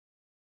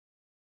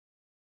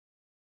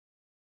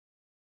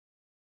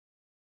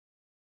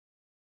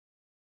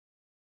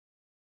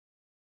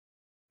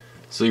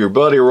So your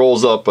buddy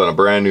rolls up on a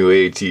brand new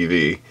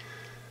ATV,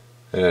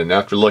 and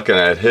after looking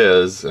at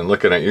his and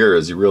looking at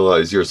yours, you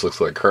realize yours looks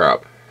like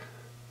crap.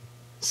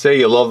 Say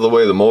you love the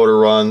way the motor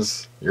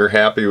runs, you're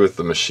happy with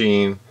the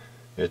machine,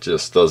 it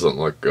just doesn't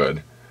look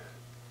good.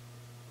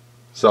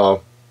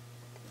 So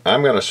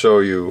I'm going to show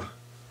you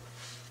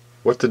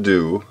what to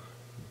do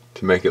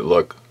to make it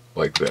look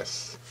like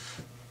this.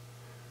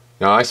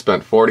 Now I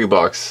spent 40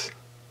 bucks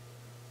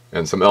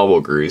and some elbow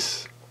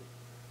grease,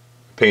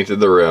 painted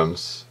the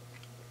rims,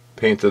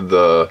 painted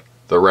the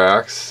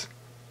racks,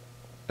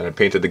 and I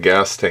painted the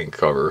gas tank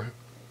cover,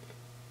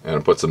 and I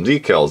put some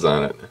decals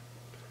on it.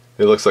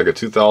 It looks like a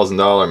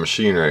 $2,000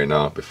 machine right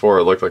now. Before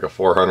it looked like a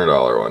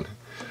 $400 one.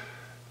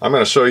 I'm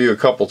going to show you a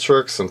couple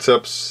tricks and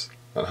tips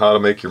on how to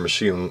make your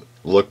machine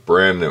look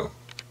brand new.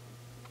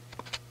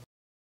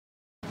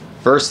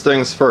 First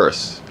things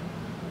first,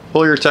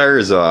 pull your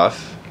tires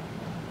off,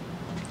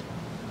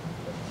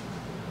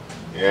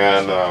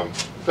 and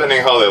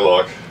depending how they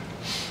look,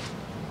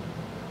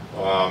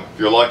 if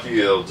you're lucky,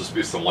 it'll just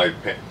be some light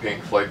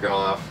paint flaking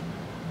off.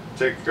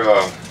 Take,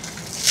 I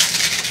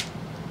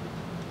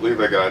believe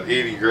I got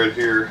 80 grit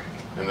here,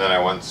 and then I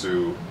went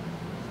to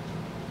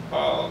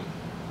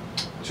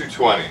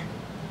 220,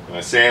 and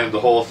I sanded the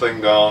whole thing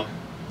down,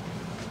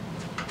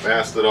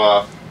 masked it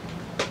off,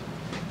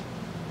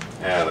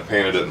 and I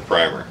painted it in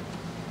primer.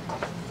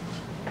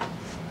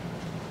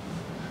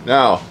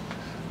 Now,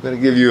 I'm going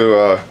to give you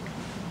a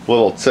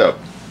little tip.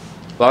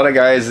 A lot of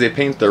guys, they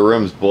paint their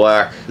rims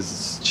black because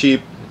it's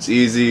cheap, it's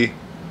easy.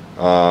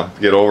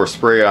 Get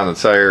overspray on the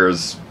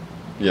tires,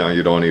 you know,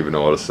 you don't even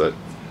notice it.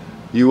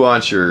 You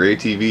want your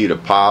ATV to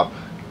pop,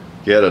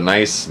 get a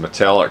nice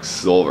metallic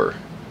silver.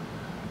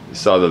 You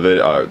saw the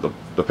video,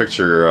 the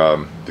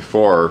picture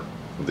before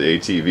the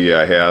ATV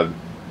I had.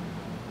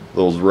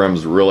 Those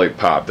rims really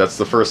pop. That's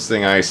the first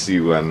thing I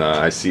see when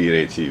I see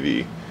an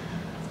ATV.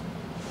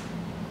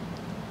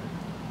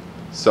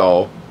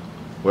 So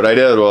what I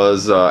did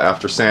was,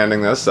 after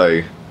sanding this,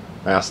 I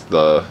masked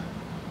the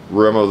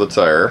rim of the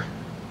tire,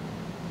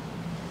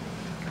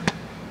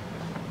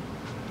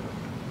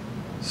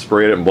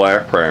 sprayed it in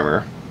black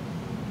primer,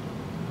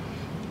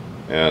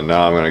 and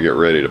now I'm going to get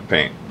ready to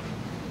paint.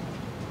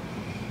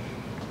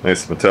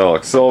 Nice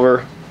metallic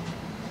silver.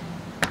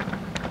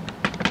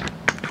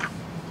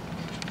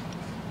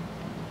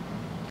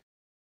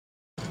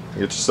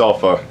 Get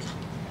yourself a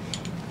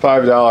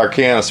 $5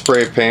 can of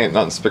spray paint,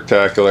 nothing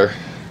spectacular.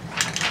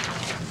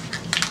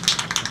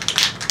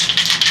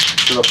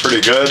 Should look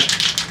pretty good.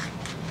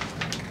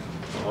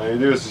 All you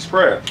do is you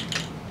spray it.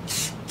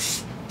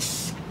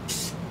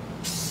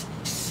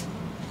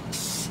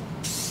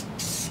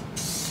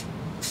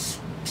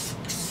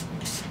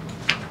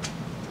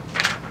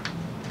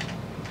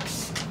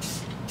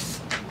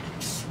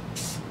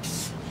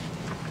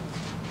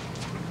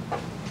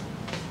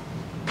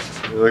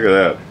 Look at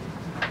that.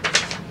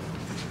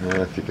 I don't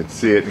know if you can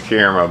see it in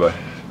camera, but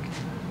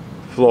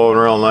flowing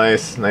real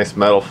nice, nice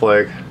metal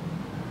flake.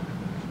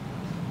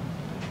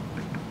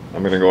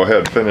 I'm going to go ahead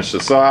and finish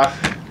this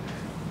off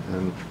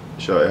and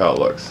show you how it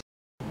looks.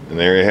 And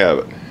there you have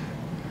it.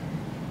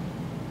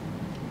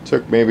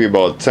 Took maybe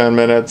about 10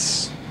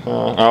 minutes,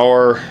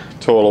 hour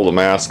total to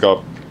mask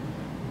up,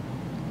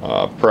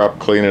 prep,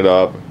 clean it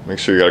up, make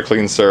sure you got a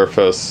clean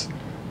surface,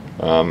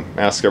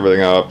 mask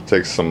everything up,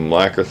 take some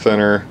lacquer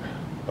thinner,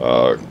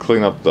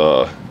 clean up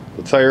the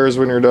tires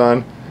when you're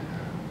done,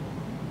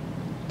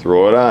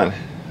 throw it on.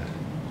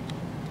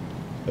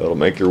 It'll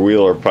make your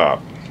wheeler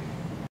pop.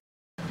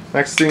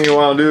 Next thing you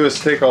want to do is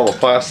take all the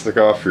plastic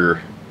off your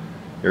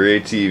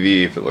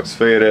ATV if it looks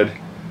faded.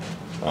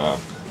 I'm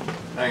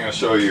going to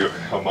show you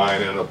how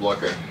mine ended up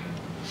looking.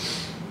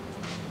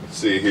 Let's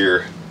see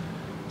here.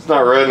 It's not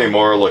red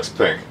anymore, it looks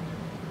pink.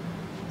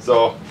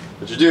 So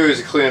what you do is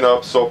you clean it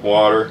up, soap and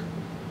water,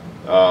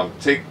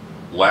 take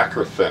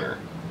lacquer thinner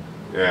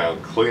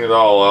and clean it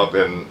all up,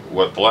 and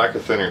what the lacquer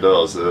thinner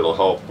does, it'll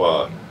help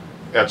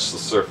etch the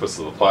surface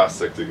of the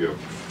plastic to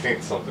give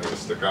paint something to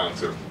stick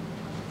onto.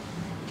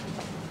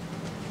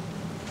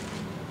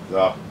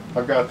 So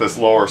I've got this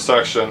lower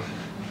section,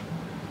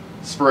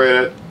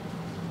 sprayed it.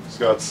 It's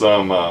got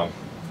some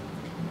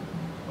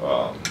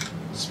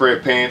spray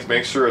paint.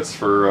 Make sure it's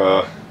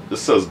for,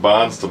 this says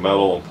bonds to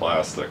metal and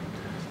plastic.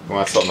 You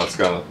want something that's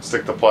going to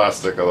stick to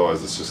plastic,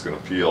 otherwise it's just going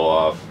to peel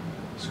off,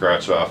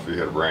 scratch off if you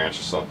hit a branch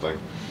or something.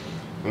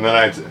 And then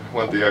I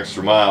went the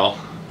extra mile,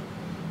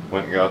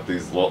 went and got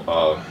these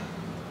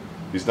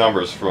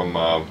numbers from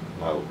my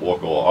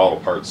local auto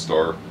parts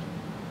store.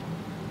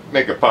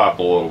 Make it pop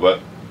a little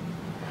bit.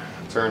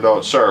 Turned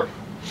out sharp.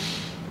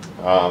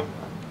 I'm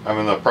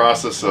in the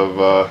process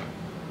of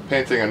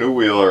painting a new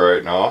wheeler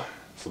right now.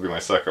 This will be my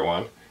second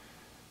one,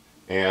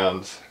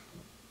 and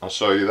I'll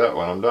show you that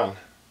when I'm done.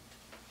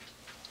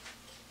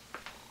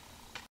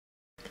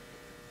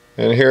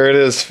 And here it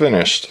is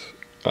finished.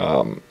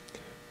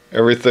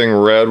 Everything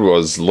red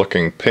was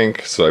looking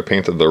pink, so I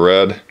painted the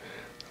red,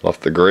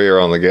 left the gray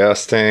around the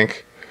gas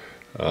tank.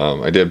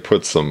 I did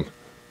put some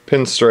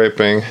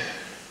pinstriping,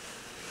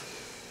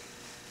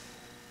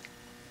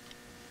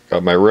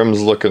 Got my rims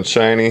looking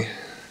shiny.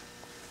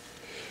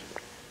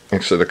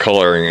 Actually, the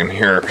coloring in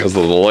here, because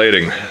of the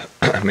lighting,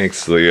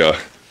 makes the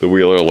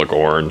wheeler look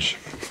orange,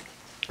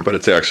 but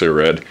it's actually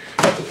red.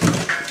 I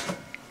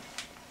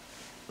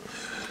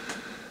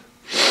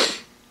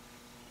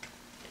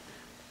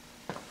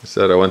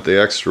said I went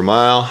the extra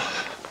mile.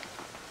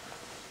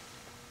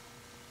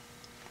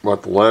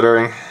 Bought the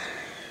lettering.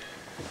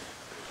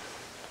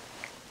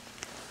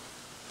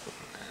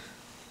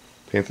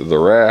 Painted the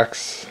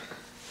racks.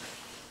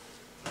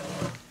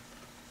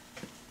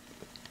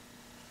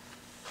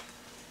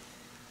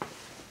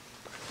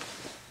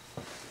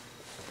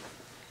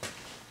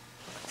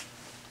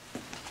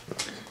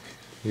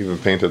 Even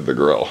painted the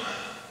grill.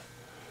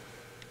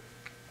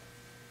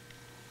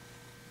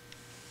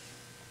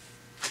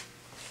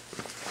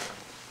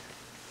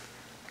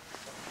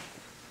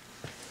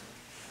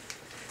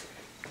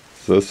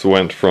 So this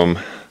went from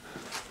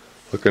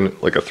looking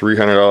like a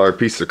 $300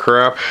 piece of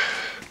crap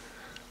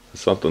to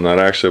something that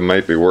actually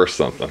might be worth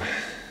something.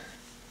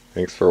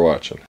 Thanks for watching.